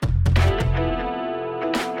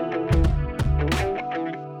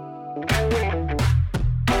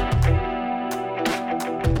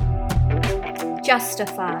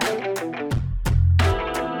Justified.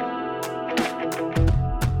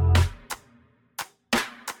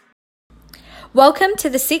 Welcome to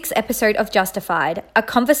the 6th episode of Justified, a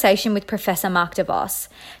conversation with Professor Mark DeVos.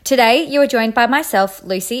 Today, you are joined by myself,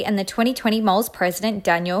 Lucy, and the 2020 Moles President,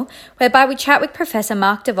 Daniel, whereby we chat with Professor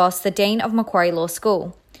Mark DeVos, the Dean of Macquarie Law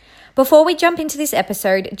School. Before we jump into this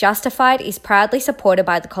episode, Justified is proudly supported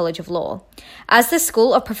by the College of Law. As the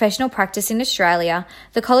School of Professional Practice in Australia,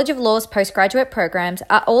 the College of Law's postgraduate programs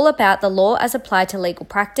are all about the law as applied to legal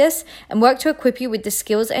practice and work to equip you with the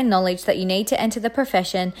skills and knowledge that you need to enter the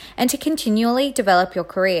profession and to continually develop your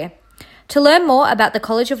career. To learn more about the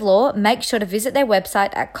College of Law, make sure to visit their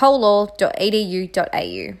website at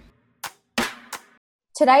collaw.edu.au.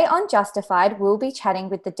 Today on Justified, we'll be chatting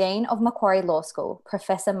with the Dean of Macquarie Law School,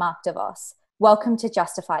 Professor Mark DeVos. Welcome to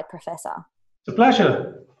Justified, Professor. It's a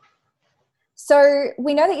pleasure. So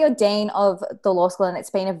we know that you're Dean of the Law School and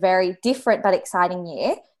it's been a very different but exciting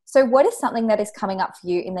year. So what is something that is coming up for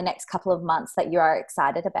you in the next couple of months that you are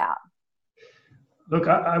excited about? Look,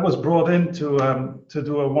 I was brought in to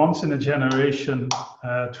do a once-in-a-generation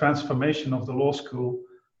transformation of the law school,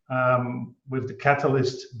 with the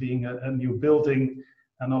catalyst being a new building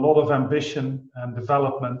and a lot of ambition and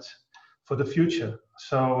development for the future.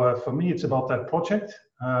 So for me, it's about that project.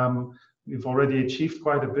 We've already achieved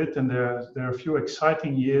quite a bit, and there are a few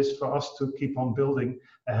exciting years for us to keep on building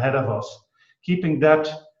ahead of us. Keeping that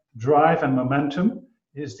drive and momentum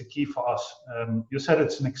is the key for us. You said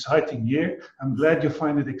it's an exciting year. I'm glad you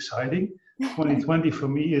find it exciting. 2020 for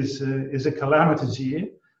me is a calamitous year.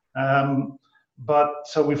 But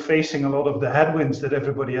so we're facing a lot of the headwinds that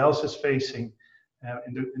everybody else is facing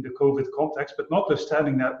in the COVID context. But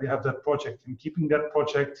notwithstanding that, we have that project, and keeping that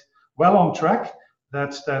project well on track.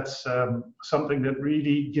 That's something that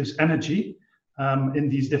really gives energy in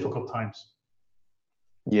these difficult times.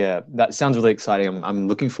 Yeah, that sounds really exciting. I'm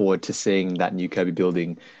looking forward to seeing that new Kirby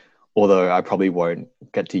building, although I probably won't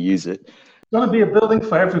get to use it. It's going to be a building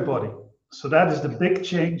for everybody. So that is the big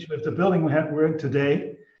change with the building we're in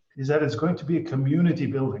today, is that it's going to be a community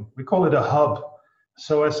building. We call it a hub.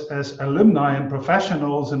 So as alumni and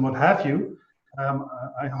professionals and what have you,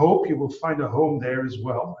 I hope you will find a home there as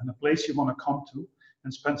well, and a place you want to come to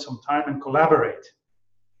and spend some time and collaborate.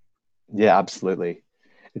 Yeah, absolutely.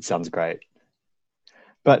 It sounds great.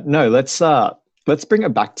 But no, let's bring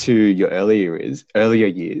it back to your earlier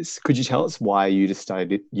years. Could you tell us why you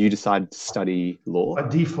decided to study law? By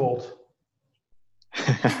default.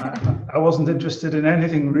 I wasn't interested in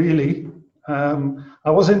anything really. I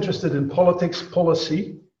was interested in politics,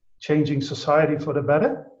 policy, changing society for the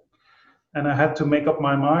better. And I had to make up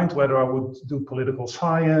my mind whether I would do political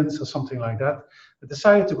science or something like that. I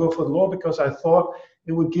decided to go for law because I thought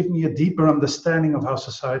it would give me a deeper understanding of how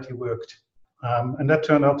society worked. And that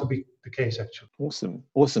turned out to be the case, actually. Awesome.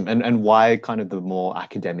 And why kind of the more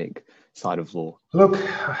academic side of law? Look,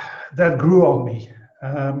 that grew on me.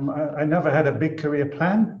 I never had a big career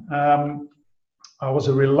plan. I was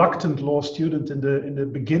a reluctant law student in the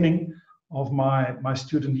beginning of my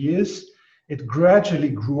student years. It gradually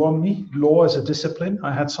grew on me, law as a discipline.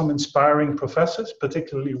 I had some inspiring professors,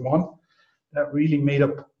 particularly one that really made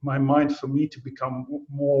up my mind for me to become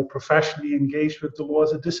more professionally engaged with the law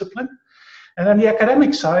as a discipline. And then the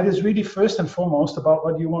academic side is really first and foremost about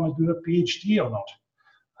whether you want to do a PhD or not.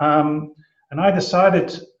 And I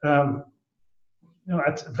decided, at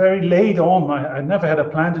very late on, I never had a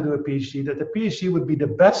plan to do a PhD, that the PhD would be the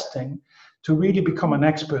best thing to really become an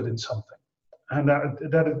expert in something, and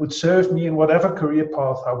that it would serve me in whatever career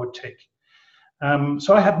path I would take.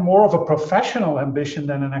 So I had more of a professional ambition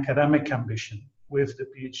than an academic ambition with the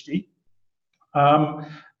PhD.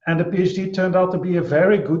 And the PhD turned out to be a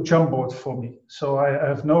very good jump board for me. So I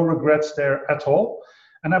have no regrets there at all.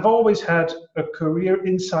 And I've always had a career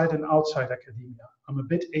inside and outside academia. I'm a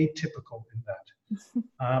bit atypical in that.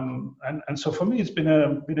 And so for me, it's been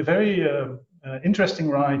a very interesting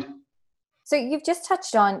ride. So you've just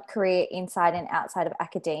touched on career inside and outside of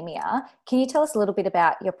academia. Can you tell us a little bit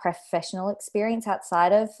about your professional experience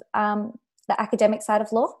outside of the academic side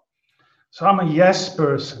of law? So I'm a yes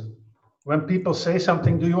person. When people say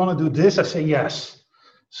something, do you want to do this? I say yes.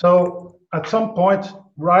 So at some point,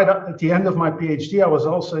 right at the end of my PhD, I was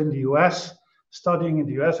also in the US, studying in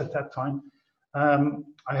the US at that time.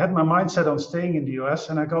 I had my mindset on staying in the US,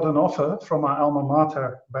 and I got an offer from my alma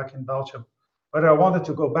mater back in Belgium, whether I wanted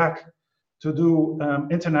to go back to do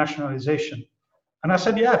internationalization. And I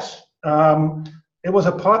said yes. It was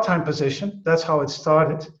a part-time position. That's how it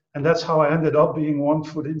started. And that's how I ended up being 1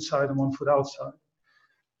 foot inside and 1 foot outside.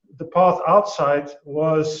 The path outside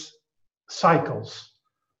was cycles.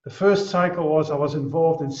 The first cycle was I was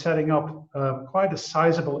involved in setting up quite a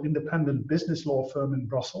sizable independent business law firm in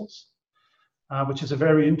Brussels, which is a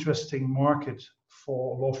very interesting market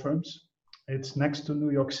for law firms. It's next to New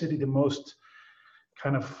York City, the most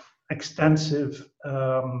kind of extensive,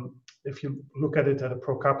 if you look at it at a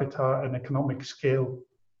per capita and economic scale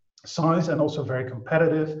size, and also very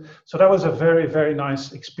competitive. So that was a very, very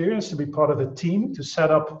nice experience to be part of a team to set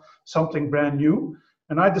up something brand new.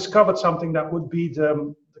 And I discovered something that would be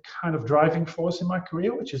the kind of driving force in my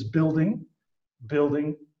career, which is building,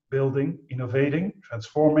 innovating,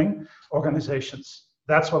 transforming organizations.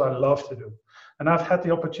 That's what I love to do. And I've had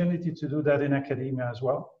the opportunity to do that in academia as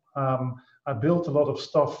well. I built a lot of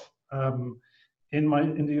stuff in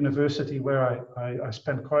the university where I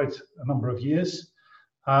spent quite a number of years.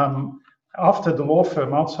 After the law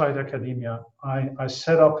firm outside academia, I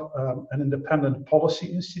set up an independent policy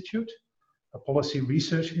institute, a policy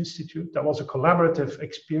research institute. That was a collaborative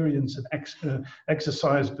experience and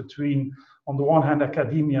exercise between, on the one hand,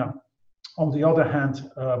 academia, on the other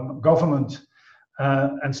hand, government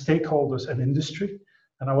and stakeholders and industry.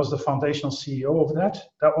 And I was the foundational CEO of that.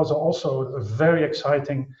 That was also a very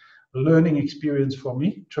exciting learning experience for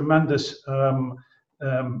me. Tremendous,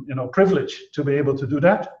 privilege to be able to do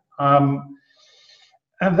that.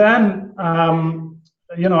 And then,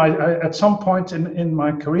 I at some point in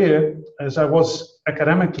my career, as I was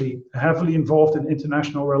academically heavily involved in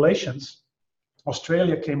international relations,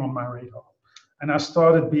 Australia came on my radar. And I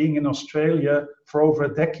started being in Australia for over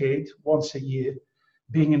a decade, once a year,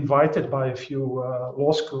 being invited by a few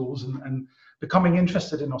law schools and becoming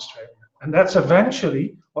interested in Australia. And that's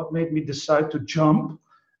eventually what made me decide to jump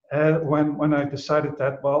when I decided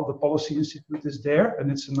that, well, the Policy Institute is there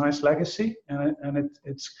and it's a nice legacy and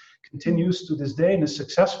it continues to this day and is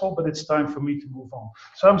successful, but it's time for me to move on.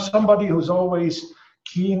 So I'm somebody who's always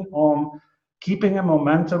keen on keeping a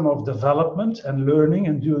momentum of development and learning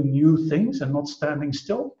and doing new things and not standing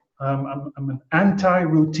still. I'm an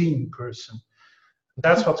anti-routine person.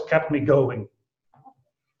 That's what's kept me going.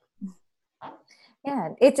 Yeah,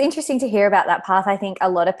 it's interesting to hear about that path. I think a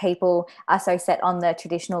lot of people are so set on the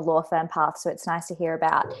traditional law firm path, so it's nice to hear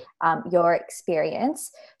about your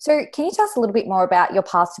experience. So can you tell us a little bit more about your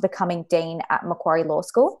path to becoming Dean at Macquarie Law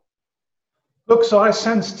School? Look, so I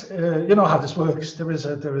sensed, how this works. There is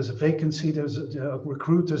a vacancy. There's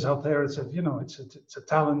recruiters out there. It's a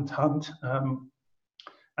talent hunt,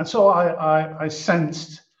 and so I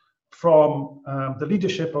sensed from the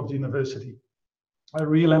leadership of the university a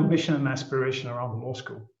real ambition and aspiration around the law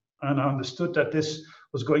school, and I understood that this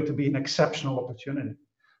was going to be an exceptional opportunity.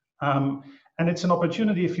 And it's an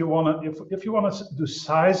opportunity if you want to do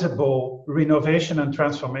sizable renovation and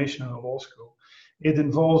transformation in a law school. It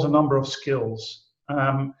involves a number of skills.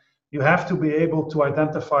 You have to be able to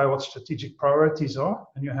identify what strategic priorities are,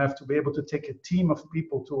 and you have to be able to take a team of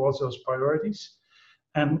people towards those priorities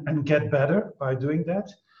and get better by doing that.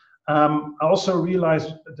 I also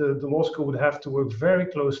realized the law school would have to work very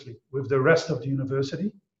closely with the rest of the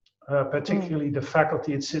university, particularly the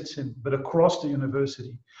faculty it sits in, but across the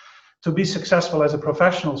university, to be successful as a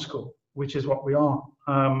professional school, which is what we are.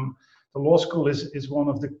 The law school is one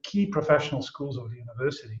of the key professional schools of the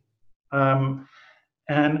university.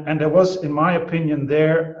 And there was, in my opinion,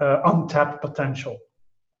 untapped potential.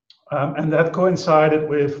 And that coincided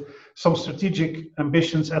with some strategic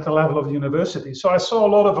ambitions at the level of the university. So I saw a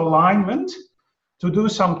lot of alignment to do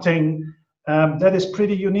something that is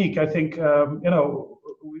pretty unique. I think,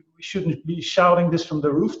 we shouldn't be shouting this from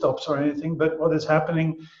the rooftops or anything, but what is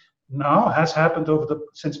happening now has happened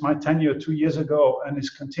since my tenure 2 years ago and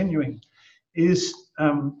is continuing, is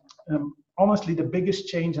honestly the biggest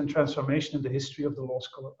change and transformation in the history of the law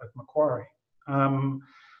school at Macquarie.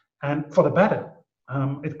 And for the better.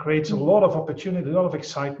 It creates a lot of opportunity, a lot of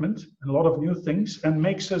excitement, and a lot of new things, and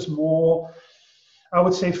makes us more, I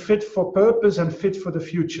would say, fit for purpose and fit for the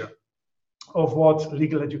future of what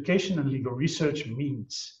legal education and legal research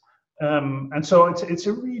means. And so it's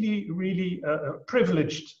a really, really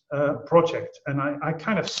privileged project, and I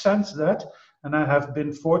kind of sense that, and I have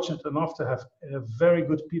been fortunate enough to have very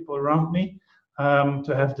good people around me,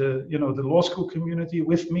 to have the law school community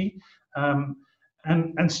with me,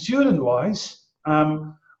 and student-wise.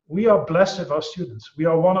 We are blessed with our students. We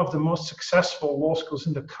are one of the most successful law schools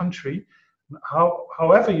in the country.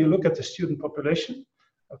 However you look at the student population,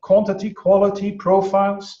 quantity, quality,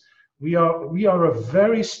 profiles, we are a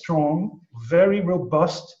very strong, very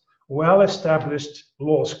robust, well-established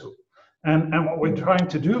law school. And what we're trying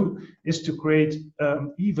to do is to create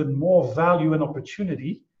even more value and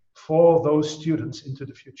opportunity for those students into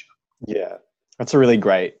the future. Yeah, that's a really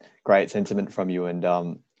great sentiment from you. And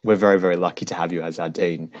we're very, very lucky to have you as our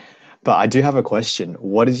dean. But I do have a question.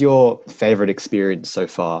 What is your favorite experience so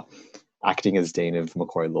far acting as Dean of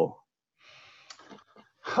Macquarie Law?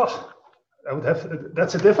 Oh,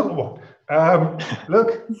 that's a difficult one.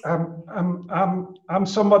 Look, I'm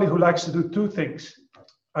somebody who likes to do two things.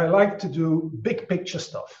 I like to do big picture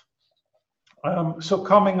stuff. So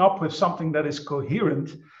coming up with something that is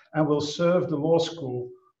coherent and will serve the law school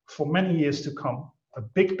for many years to come, a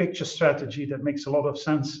big picture strategy that makes a lot of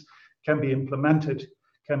sense, can be implemented,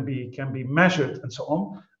 can be measured, and so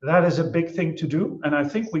on. That is a big thing to do, and I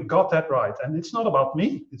think we got that right. And it's not about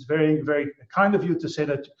me. It's very, very kind of you to say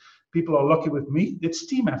that people are lucky with me. It's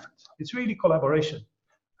team effort. It's really collaboration.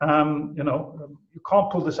 You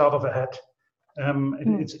can't pull this out of a hat.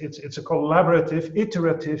 It's a collaborative,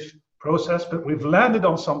 iterative process, but we've landed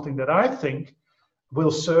on something that I think will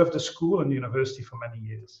serve the school and the university for many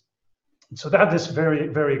years. So that is very,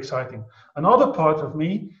 very exciting. Another part of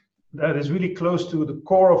me that is really close to the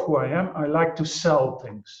core of who I am, I like to sell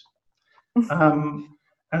things. And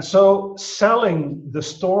so selling the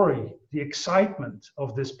story, the excitement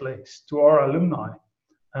of this place to our alumni,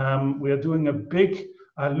 we are doing a big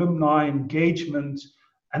alumni engagement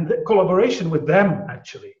and the collaboration with them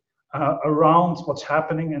actually around what's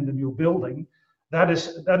happening in the new building. That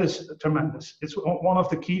is tremendous. It's one of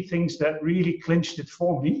the key things that really clinched it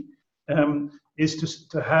for me, is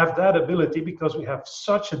to have that ability, because we have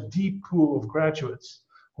such a deep pool of graduates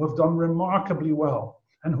who have done remarkably well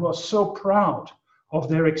and who are so proud of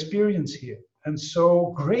their experience here and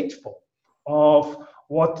so grateful of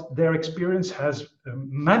what their experience has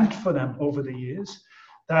meant for them over the years.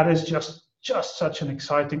 That is just such an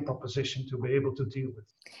exciting proposition to be able to deal with.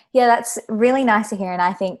 Yeah, that's really nice to hear. And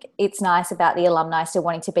I think it's nice about the alumni still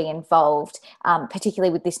wanting to be involved,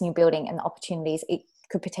 particularly with this new building and the opportunities it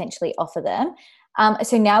could potentially offer them.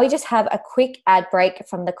 So now we just have a quick ad break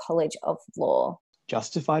from the College of Law.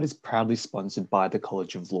 Justified is proudly sponsored by the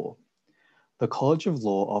College of Law. The College of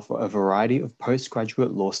Law offer a variety of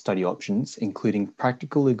postgraduate law study options, including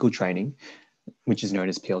practical legal training, which is known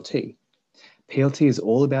as PLT. PLT is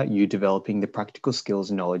all about you developing the practical skills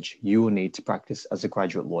and knowledge you will need to practice as a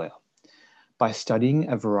graduate lawyer. By studying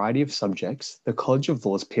a variety of subjects, the College of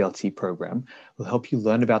Law's PLT program will help you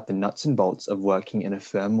learn about the nuts and bolts of working in a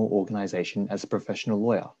firm or organisation as a professional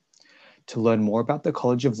lawyer. To learn more about the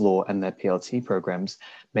College of Law and their PLT programs,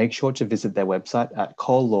 make sure to visit their website at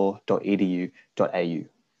collaw.edu.au.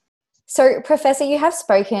 So, Professor, you have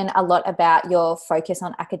spoken a lot about your focus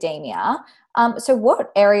on academia. So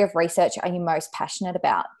what area of research are you most passionate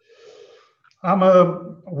about? I'm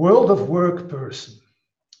a world of work person.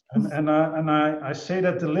 And I say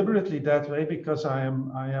that deliberately that way because I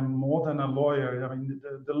am more than a lawyer. I mean,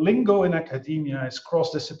 the lingo in academia is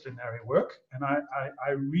cross-disciplinary work, and I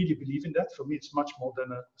really believe in that. For me, it's much more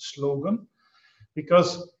than a slogan,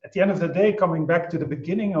 because at the end of the day, coming back to the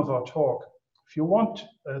beginning of our talk, if you want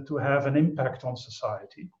to have an impact on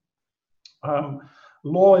society,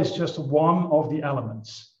 law is just one of the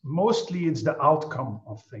elements. Mostly, it's the outcome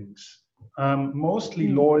of things. Mostly,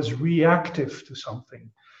 law is reactive to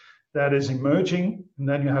something that is emerging, and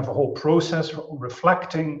then you have a whole process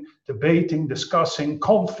reflecting, debating, discussing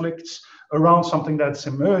conflicts around something that's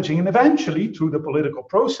emerging, and eventually through the political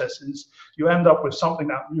processes you end up with something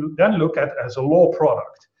that you then look at as a law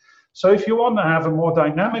product. So if you want to have a more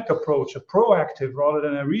dynamic approach, a proactive rather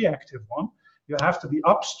than a reactive one, you have to be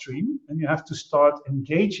upstream and you have to start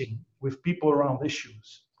engaging with people around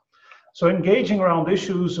issues. So engaging around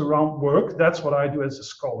issues around work, that's what I do as a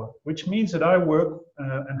scholar, which means that I work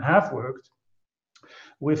and have worked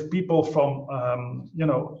with people from,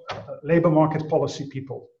 labor market policy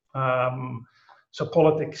people, so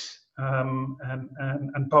politics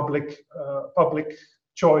and public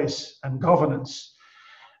choice and governance,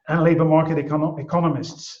 and labor market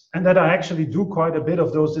economists. And that I actually do quite a bit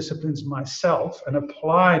of those disciplines myself and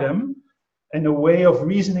apply them in a way of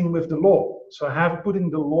reasoning with the law. So I have putting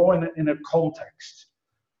the law in a context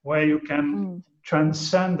where you can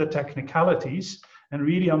transcend the technicalities and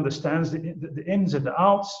really understand the ins and the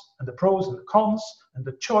outs and the pros and the cons and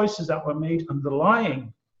the choices that were made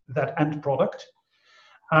underlying that end product.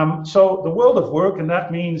 So the world of work, and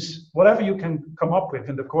that means whatever you can come up with.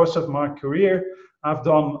 In the course of my career, I've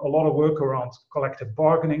done a lot of work around collective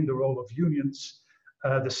bargaining, the role of unions,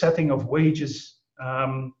 the setting of wages,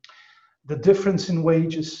 the difference in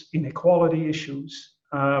wages, inequality issues.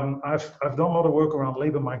 I've done a lot of work around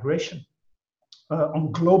labor migration,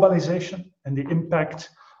 on globalization and the impact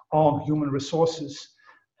on human resources,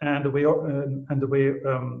 and the way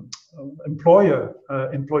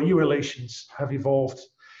employee relations have evolved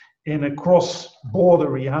in a cross-border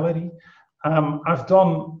reality. I've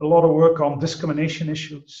done a lot of work on discrimination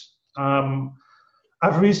issues.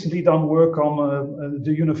 I've recently done work on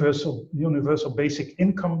the universal basic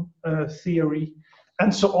income theory,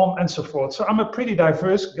 and so on and so forth. So I'm a pretty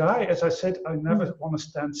diverse guy. As I said, I never want to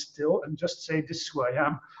stand still and just say, this is who I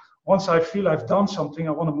am. Once I feel I've done something,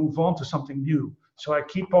 I want to move on to something new. So I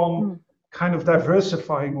keep on kind of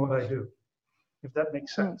diversifying what I do, if that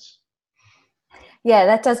makes sense. Yeah,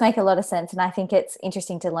 that does make a lot of sense. And I think it's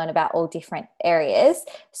interesting to learn about all different areas.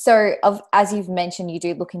 So as you've mentioned, you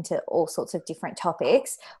do look into all sorts of different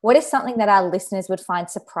topics. What is something that our listeners would find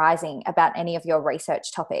surprising about any of your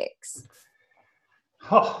research topics?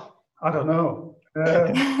 Oh, I don't know.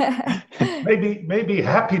 Maybe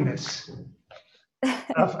happiness.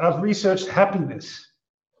 I've researched happiness.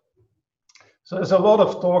 So there's a lot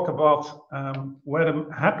of talk about whether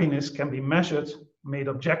happiness can be measured, made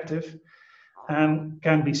objective, and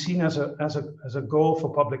can be seen as a goal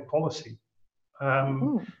for public policy.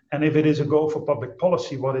 And if it is a goal for public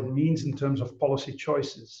policy, what it means in terms of policy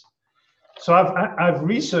choices. So I've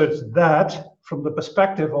researched that from the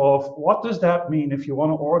perspective of what does that mean if you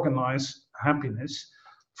want to organize happiness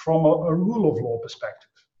from a rule of law perspective.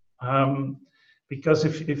 Because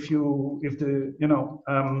the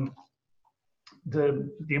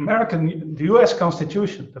U.S.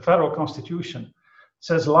 Constitution, the federal Constitution,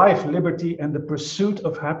 says life, liberty, and the pursuit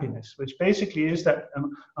of happiness, which basically is that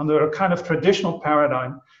under a kind of traditional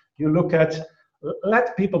paradigm, you look at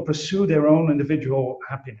let people pursue their own individual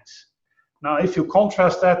happiness. Now, if you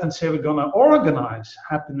contrast that and say we're going to organize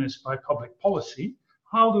happiness by public policy,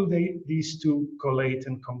 how do these two collate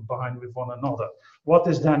and combine with one another? What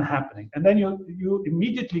is then happening? And then you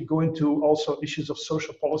immediately go into also issues of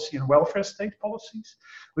social policy and welfare state policies,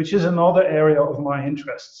 which is another area of my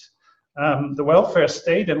interests. The welfare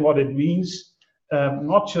state and what it means,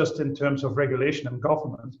 not just in terms of regulation and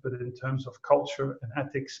government, but in terms of culture and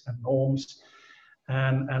ethics and norms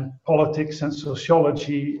and politics and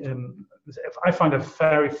sociology. And I find a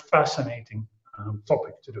very fascinating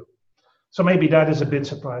topic to do. So maybe that is a bit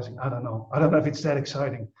surprising. I don't know. I don't know if it's that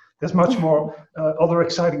exciting. There's much more other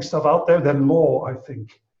exciting stuff out there than law, I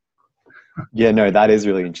think. Yeah, no, that is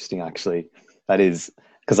really interesting, actually. That is,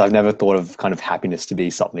 because I've never thought of kind of happiness to be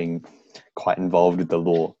something quite involved with the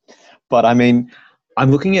law. But I mean, I'm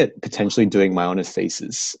looking at potentially doing my honours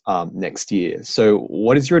thesis next year. So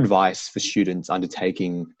what is your advice for students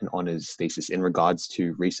undertaking an honours thesis in regards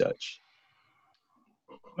to research?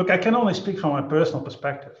 Look, I can only speak from my personal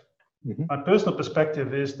perspective. Mm-hmm. My personal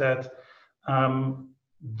perspective is that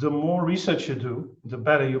the more research you do, the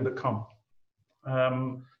better you become.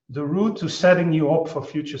 The route to setting you up for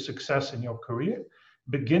future success in your career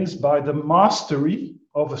begins by the mastery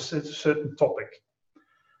of a certain topic.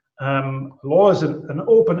 Law is an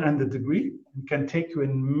open-ended degree and can take you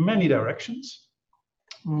in many directions.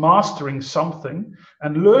 Mastering something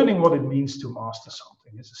and learning what it means to master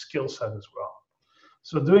something is a skill set as well.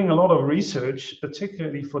 So doing a lot of research,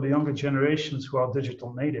 particularly for the younger generations who are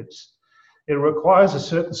digital natives, it requires a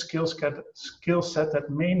certain skill set that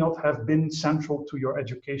may not have been central to your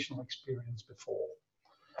educational experience before,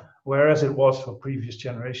 whereas it was for previous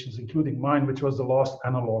generations, including mine, which was the last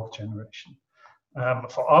analog generation.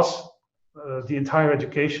 For us, the entire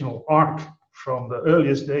educational arc from the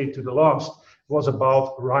earliest day to the last was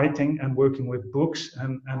about writing and working with books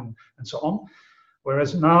and so on.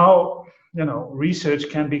 Whereas now, research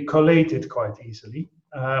can be collated quite easily.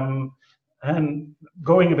 And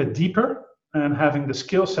going a bit deeper and having the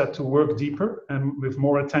skill set to work deeper and with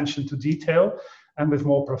more attention to detail and with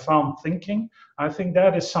more profound thinking, I think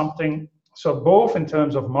that is something, so both in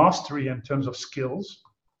terms of mastery and in terms of skills,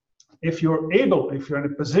 if you're in a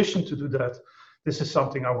position to do that, this is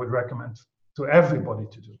something I would recommend to everybody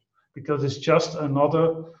to do, because it's just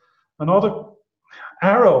another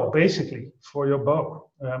arrow basically for your bow.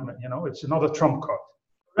 It's another trump card.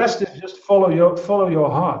 The rest is just follow your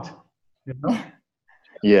heart.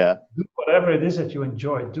 Yeah. Do whatever it is that you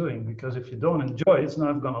enjoy doing, because if you don't enjoy it, it's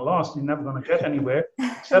not going to last. You're never going to get anywhere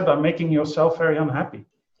except by making yourself very unhappy.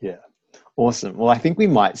 Yeah. Awesome. Well, I think we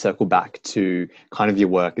might circle back to kind of your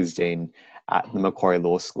work as Dean at the Macquarie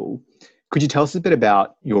Law School. Could you tell us a bit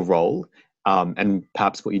about your role and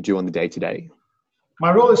perhaps what you do on the day-to-day?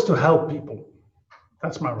 My role is to help people.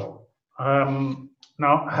 That's my role.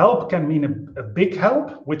 Now, help can mean a big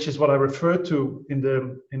help, which is what I refer to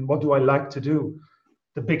in what do I like to do?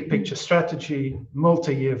 The big picture strategy,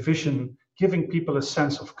 multi-year vision, giving people a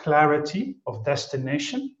sense of clarity, of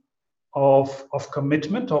destination, of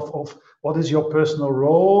commitment, of what is your personal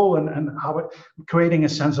role and how creating a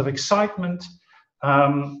sense of excitement.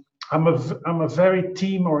 I'm a very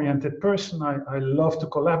team-oriented person. I love to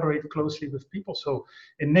collaborate closely with people. So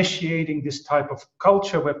initiating this type of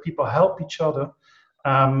culture where people help each other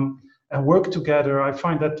and work together, I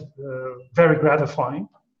find that very gratifying.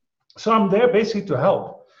 So I'm there basically to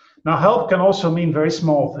help. Now, help can also mean very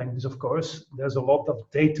small things, of course. There's a lot of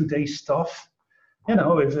day-to-day stuff. You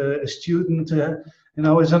know, if a student,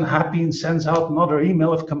 is unhappy and sends out another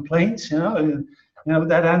email of complaints,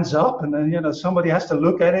 that ends up, and then, somebody has to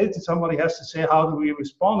look at it. Somebody has to say, how do we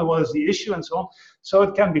respond? And what is the issue, and so on. So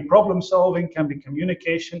it can be problem solving, can be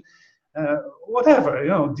communication, whatever.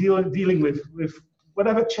 Dealing with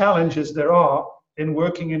whatever challenges there are in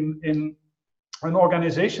working in an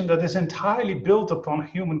organization that is entirely built upon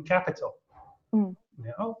human capital.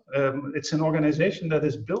 It's an organization that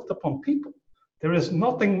is built upon people. There is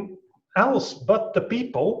nothing else but the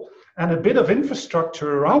people and a bit of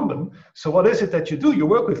infrastructure around them. So what is it that you do? You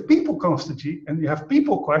work with people constantly, and you have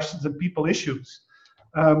people questions and people issues.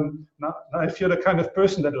 Now, if you're the kind of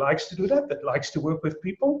person that likes to do that likes to work with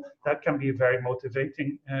people, that can be a very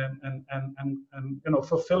motivating and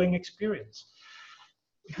fulfilling experience.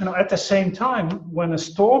 At the same time, when a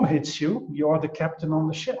storm hits you, you're the captain on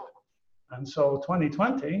the ship. And so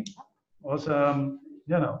 2020 was,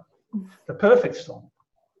 the perfect storm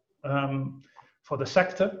for the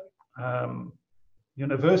sector,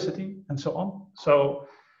 university, and so on. So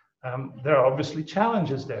there are obviously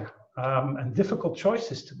challenges there and difficult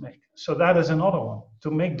choices to make. So that is another one,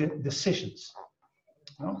 to make decisions,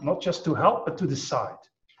 not just to help, but to decide.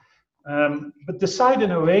 But decide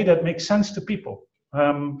in a way that makes sense to people.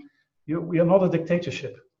 We are not a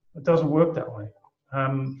dictatorship. It doesn't work that way.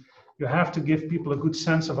 You have to give people a good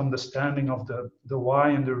sense of understanding of the why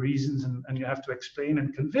and the reasons, and you have to explain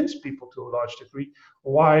and convince people to a large degree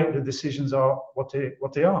why the decisions are what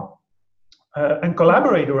they are, and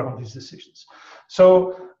collaborate around these decisions.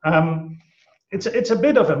 So it's a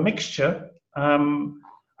bit of a mixture.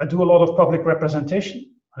 I do a lot of public representation.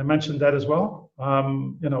 I mentioned that as well.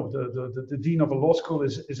 The dean of a law school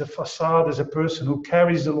is a facade, is a person who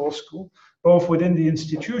carries the law school, both within the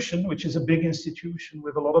institution, which is a big institution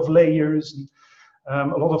with a lot of layers and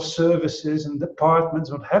a lot of services and departments,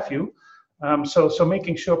 what have you. So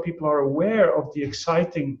making sure people are aware of the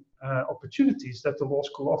exciting opportunities that the law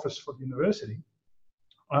school offers for the university.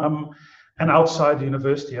 And outside the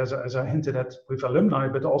university, as I hinted at, with alumni,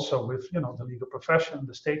 but also with the legal profession,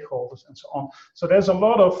 the stakeholders, and so on. So there's a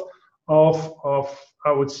lot of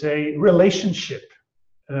I would say relationship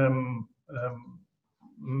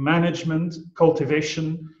management,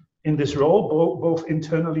 cultivation in this role, both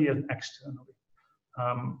internally and externally.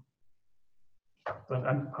 And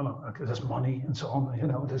there's money and so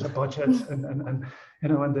on. There's a budget and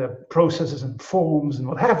the processes and forms and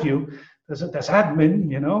what have you. There's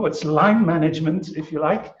admin, it's line management, if you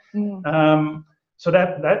like. So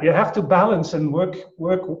that you have to balance and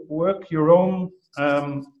work your own,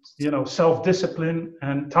 self-discipline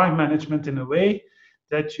and time management in a way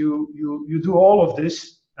that you do all of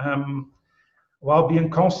this while being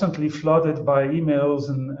constantly flooded by emails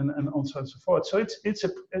and so on and so forth. So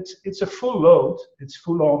it's a full load, it's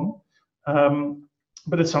full on,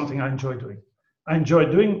 but it's something I enjoy doing. I enjoy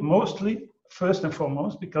doing mostly, first and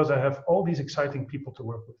foremost, because I have all these exciting people to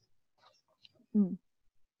work with.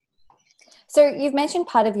 So you've mentioned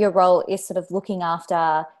part of your role is sort of looking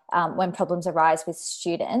after when problems arise with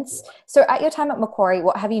students. So at your time at Macquarie,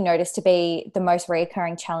 what have you noticed to be the most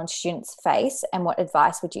recurring challenge students face, and what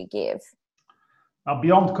advice would you give? Now,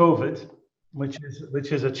 beyond COVID, which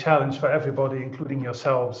is a challenge for everybody, including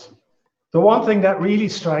yourselves, the one thing that really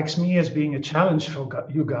strikes me as being a challenge for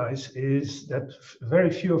you guys is that very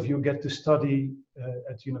few of you get to study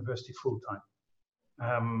at university full-time.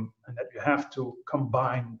 And that you have to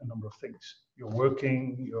combine a number of things. You're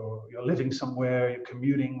working, you're living somewhere, you're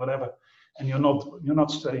commuting, whatever, and you're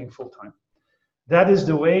not studying full-time. That is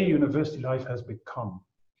the way university life has become.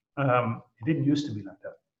 It didn't used to be like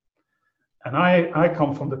that. And I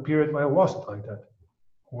come from the period where it wasn't like that.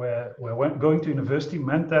 Where going to university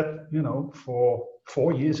meant that, for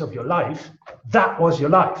 4 years of your life, that was your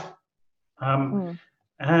life.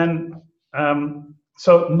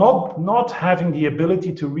 So not having the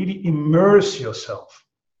ability to really immerse yourself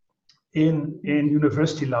in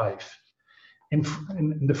university life, in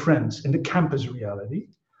the friends, in the campus reality,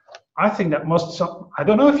 I think that I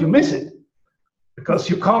don't know if you miss it, because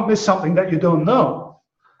you can't miss something that you don't know.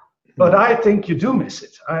 But I think you do miss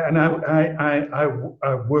it, I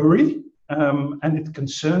worry, and it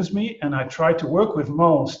concerns me, and I try to work with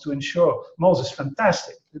Mols to ensure. Mols is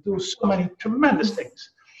fantastic. They do so many tremendous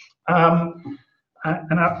things.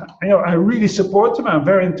 I really support them. I'm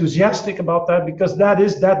very enthusiastic about that because that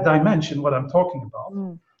is that dimension what I'm talking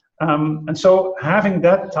about. And so having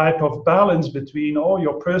that type of balance between all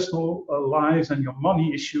your personal lives and your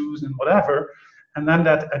money issues and whatever, and then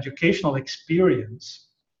that educational experience,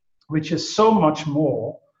 which is so much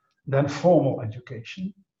more than formal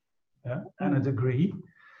education, and a degree,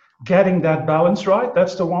 getting that balance right,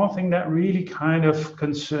 that's the one thing that really kind of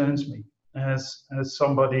concerns me as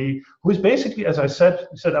somebody who is basically, as I said,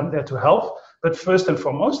 I'm there to help, but first and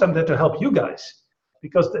foremost, I'm there to help you guys,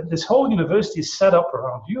 because this whole university is set up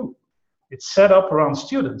around you. It's set up around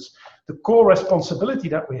students. The core responsibility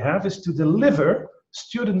that we have is to deliver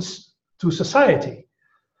students to society.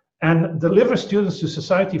 And deliver students to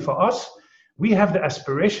society for us, we have the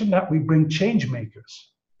aspiration that we bring change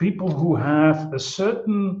makers, people who have a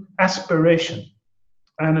certain aspiration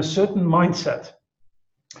and a certain mindset.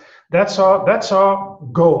 That's our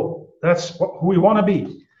goal. That's who we want to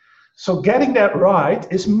be. So getting that right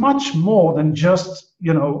is much more than just,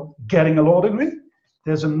 getting a law degree.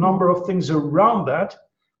 There's a number of things around that,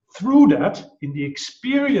 through that, in the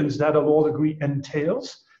experience that a law degree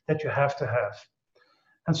entails, that you have to have.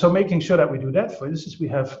 And so making sure that we do that, for instance, we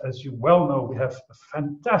have, as you well know, we have a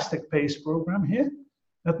fantastic PACE program here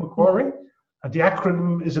at Macquarie. The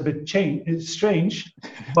acronym is a bit strange,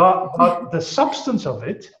 but the substance of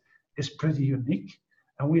it is pretty unique.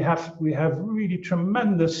 And we have really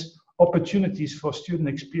tremendous opportunities for student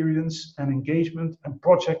experience and engagement and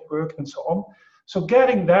project work and so on. So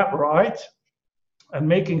getting that right and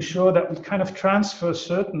making sure that we kind of transfer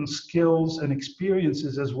certain skills and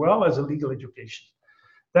experiences as well as a legal education.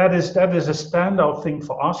 That is a standout thing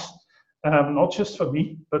for us, not just for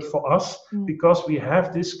me, but for us, because we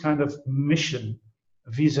have this kind of mission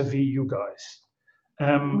vis-a-vis you guys.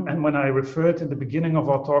 And when I referred in the beginning of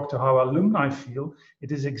our talk to how alumni feel,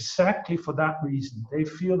 it is exactly for that reason. They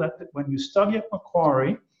feel that when you study at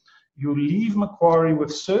Macquarie, you leave Macquarie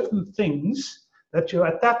with certain things that you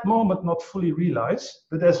at that moment not fully realize,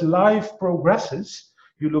 but as life progresses,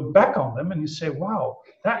 you look back on them and you say, wow,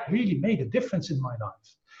 that really made a difference in my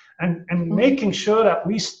life. And making sure that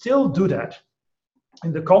we still do that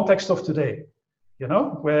in the context of today,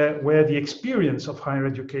 where the experience of higher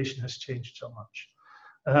education has changed so much.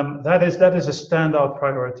 That is a standout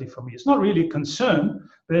priority for me. It's not really a concern,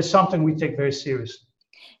 but it's something we take very seriously.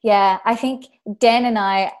 Yeah, I think Dan and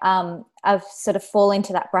I have sort of fall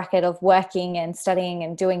into that bracket of working and studying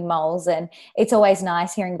and doing moles, and it's always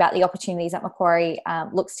nice hearing about the opportunities that Macquarie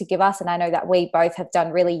looks to give us. And I know that we both have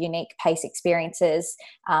done really unique PACE experiences,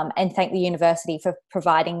 and thank the university for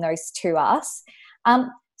providing those to us.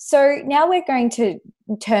 So now we're going to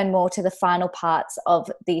turn more to the final parts of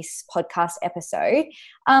this podcast episode.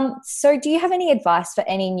 So do you have any advice for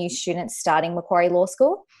any new students starting Macquarie Law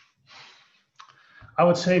School? I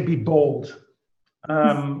would say be bold.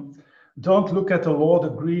 Don't look at a law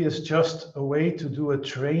degree as just a way to do a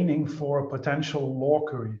training for a potential law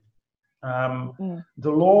career.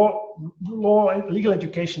 Legal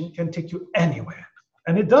education can take you anywhere.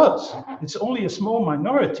 And it does. It's only a small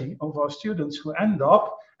minority of our students who end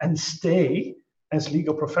up and stay as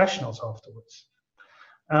legal professionals afterwards.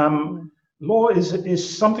 Law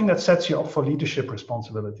is something that sets you up for leadership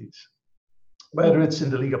responsibilities, whether it's in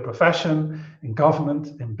the legal profession, in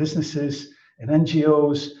government, in businesses, in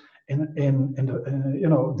NGOs, in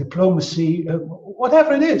diplomacy,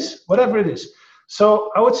 whatever it is.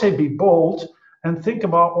 So I would say be bold and think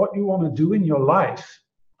about what you want to do in your life,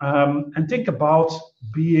 and think about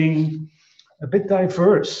being a bit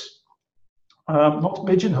diverse, not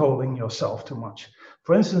pigeonholing yourself too much.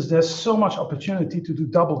 For instance, there's so much opportunity to do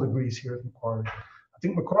double degrees here at Macquarie. I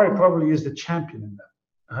think Macquarie probably is the champion in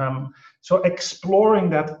that. So exploring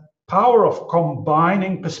that power of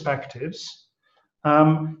combining perspectives.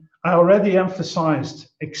 I already emphasized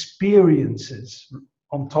experiences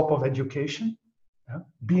on top of education,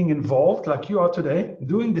 being involved like you are today,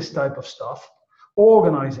 doing this type of stuff,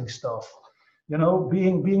 organizing stuff,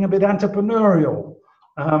 being a bit entrepreneurial.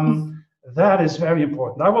 That is very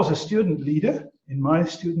important. I was a student leader in my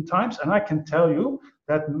student times, and I can tell you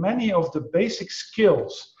that many of the basic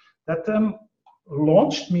skills that then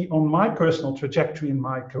launched me on my personal trajectory in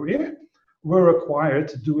my career were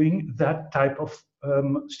acquired doing that type of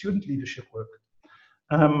student leadership work.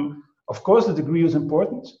 Of course, the degree was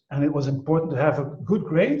important, and it was important to have good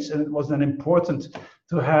grades, and it was then important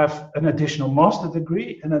to have an additional master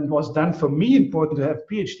degree, and it was then for me important to have a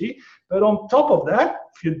PhD. But on top of that,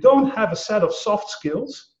 if you don't have a set of soft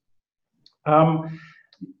skills, you're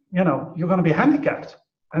going to be handicapped.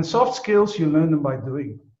 And soft skills, you learn them by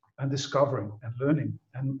doing and discovering and learning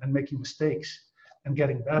and making mistakes and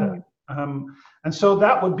getting better. And so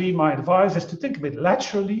that would be my advice, is to think a bit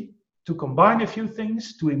laterally, to combine a few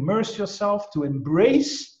things, to immerse yourself, to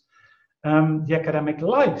embrace the academic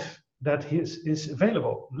life that is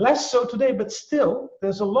available. Less so today, but still,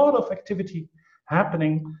 there's a lot of activity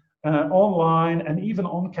happening online and even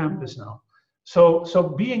on campus now.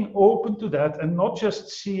 So being open to that and not just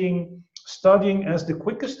seeing studying as the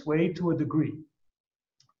quickest way to a degree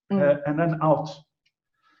and then out.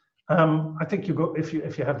 I think if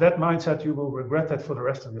you have that mindset, you will regret that for the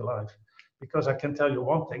rest of your life, because I can tell you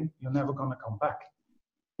one thing: you're never going to come back.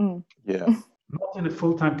 Yeah. Not in a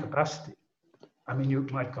full-time capacity. I mean, you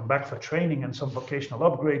might come back for training and some vocational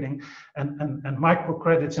upgrading and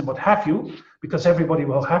microcredits and what have you, because everybody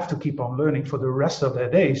will have to keep on learning for the rest of their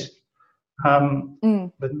days.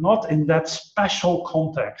 But not in that special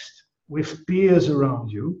context with peers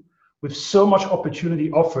around you, with so much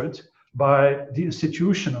opportunity offered by the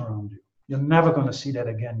institution around you. You're never going to see that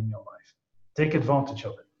again in your life. Take advantage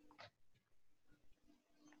of it.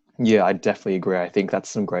 Yeah, I definitely agree. I think that's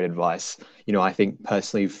some great advice. You know, I think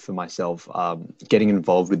personally for myself, getting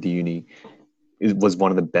involved with the uni was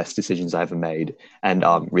one of the best decisions I ever made, and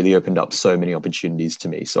really opened up so many opportunities to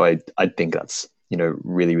me. So I think that's, you know,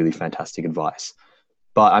 really, really fantastic advice.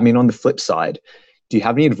 But I mean, on the flip side, do you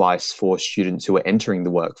have any advice for students who are entering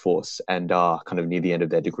the workforce and are kind of near the end of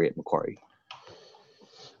their degree at Macquarie?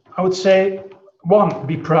 I would say, one,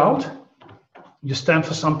 be proud. You stand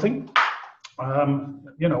for something.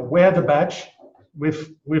 You know, wear the badge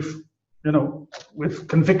with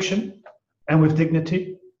conviction and with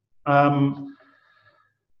dignity.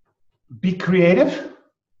 Be creative.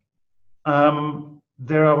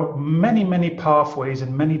 There are many, many pathways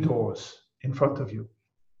and many doors in front of you.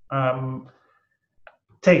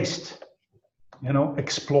 Taste, you know,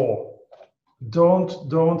 explore.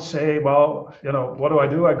 Don't say, well, you know, what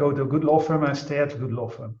do? I go to a good law firm and I stay at a good law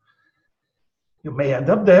firm. You may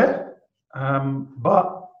end up there,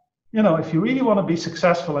 but you know, if you really want to be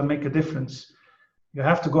successful and make a difference, you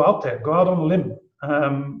have to go out there, go out on a limb.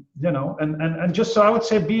 You know, and just so I would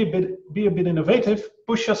say, be a bit innovative,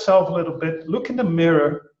 push yourself a little bit, look in the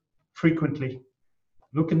mirror frequently,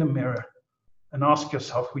 look in the mirror and ask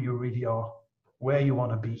yourself who you really are, where you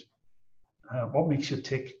want to be, what makes you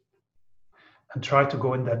tick, and try to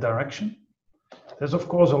go in that direction. There's of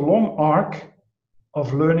course a long arc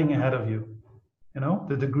of learning ahead of you. You know,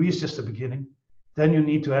 the degree is just the beginning. Then you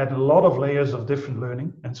need to add a lot of layers of different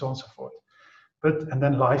learning and so on and so forth. And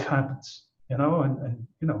then life happens. You know, and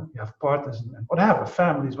you know, you have partners and whatever,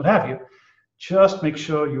 families, what have you. Just make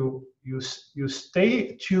sure you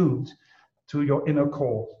stay tuned to your inner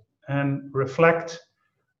call and reflect.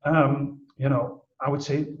 You know, I would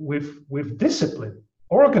say with discipline,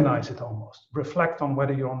 organize it almost. Reflect on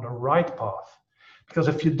whether you're on the right path, because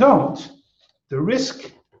if you don't, the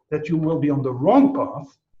risk that you will be on the wrong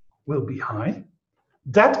path will be high.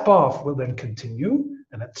 That path will then continue,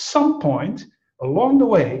 and at some point along the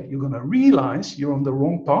way, you're going to realize you're on the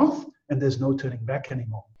wrong path and there's no turning back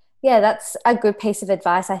anymore. Yeah, that's a good piece of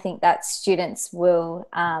advice. I think that students will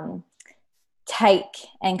take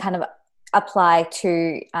and kind of apply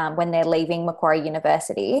to when they're leaving Macquarie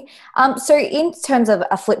University. So in terms of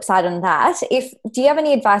a flip side on that, do you have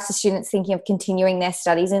any advice for students thinking of continuing their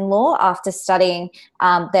studies in law after studying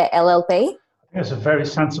their LLB? It's a very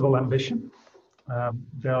sensible ambition.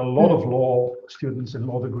 There are a lot of law students and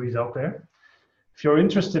law degrees out there. If you're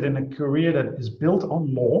interested in a career that is built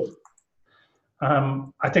on law,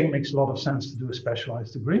 I think it makes a lot of sense to do a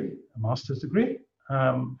specialized degree, a master's degree.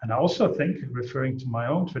 And I also think, referring to my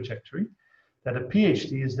own trajectory, that a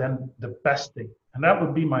PhD is then the best thing. And that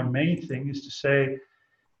would be my main thing, is to say,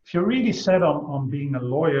 if you're really set on being a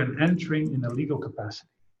lawyer and entering in a legal capacity,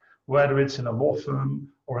 whether it's in a law firm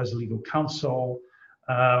or as a legal counsel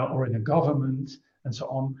or in a government and so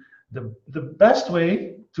on, the best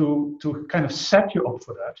way to kind of set you up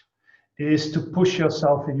for that is to push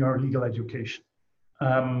yourself in your legal education.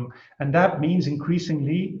 And that means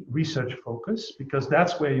increasingly research focus, because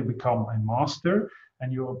that's where you become a master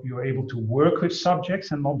and you're able to work with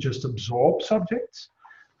subjects and not just absorb subjects.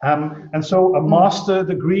 And so a master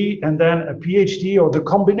degree and then a PhD, or the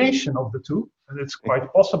combination of the two, and it's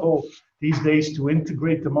quite possible these days to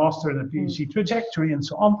integrate the master and the PhD trajectory and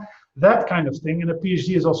so on, that kind of thing. And a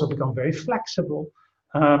PhD has also become very flexible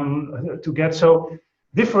to get. So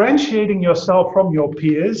differentiating yourself from your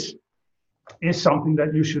peers is something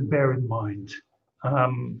that you should bear in mind.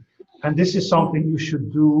 And this is something you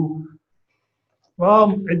should do,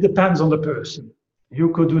 well, it depends on the person. You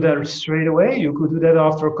could do that straight away. You could do that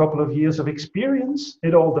after a couple of years of experience.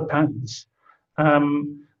 It all depends.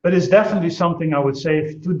 But it's definitely something I would say,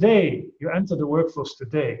 if today you enter the workforce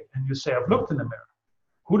today and you say, I've looked in the mirror,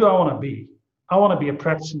 who do I want to be? I want to be a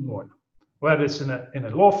practicing lawyer, whether it's in a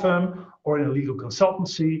law firm or in a legal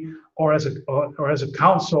consultancy or as a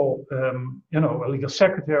counsel, a legal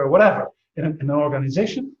secretary or whatever in an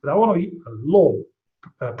organization. But I want to be a law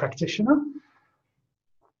practitioner.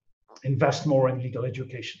 Invest more in legal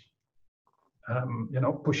education.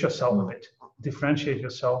 Push yourself a bit, differentiate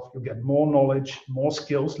yourself. You get more knowledge, more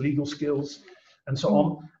skills, legal skills, and so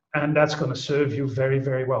on. And that's going to serve you very,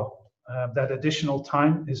 very well. That additional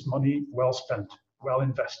time is money well spent, well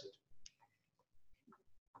invested.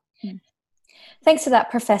 Thanks for that,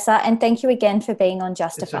 Professor. And thank you again for being on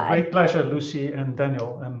Justified. It's a great pleasure, Lucy and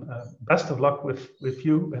Daniel. And best of luck with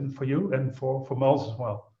you and for Mols as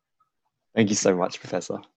well. Thank you so much,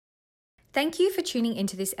 Professor. Thank you for tuning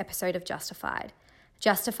into this episode of Justified.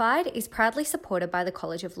 Justified is proudly supported by the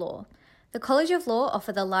College of Law. The College of Law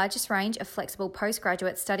offer the largest range of flexible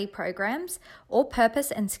postgraduate study programs, all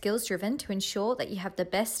purpose and skills driven to ensure that you have the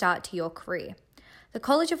best start to your career. The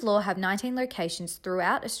College of Law have 19 locations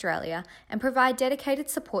throughout Australia and provide dedicated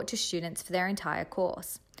support to students for their entire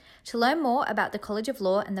course. To learn more about the College of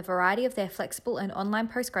Law and the variety of their flexible and online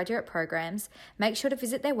postgraduate programs, make sure to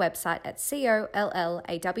visit their website at collaw.edu.au.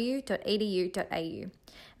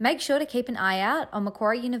 Make sure to keep an eye out on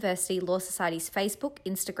Macquarie University Law Society's Facebook,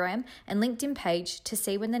 Instagram, and LinkedIn page to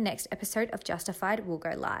see when the next episode of Justified will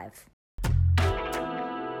go live.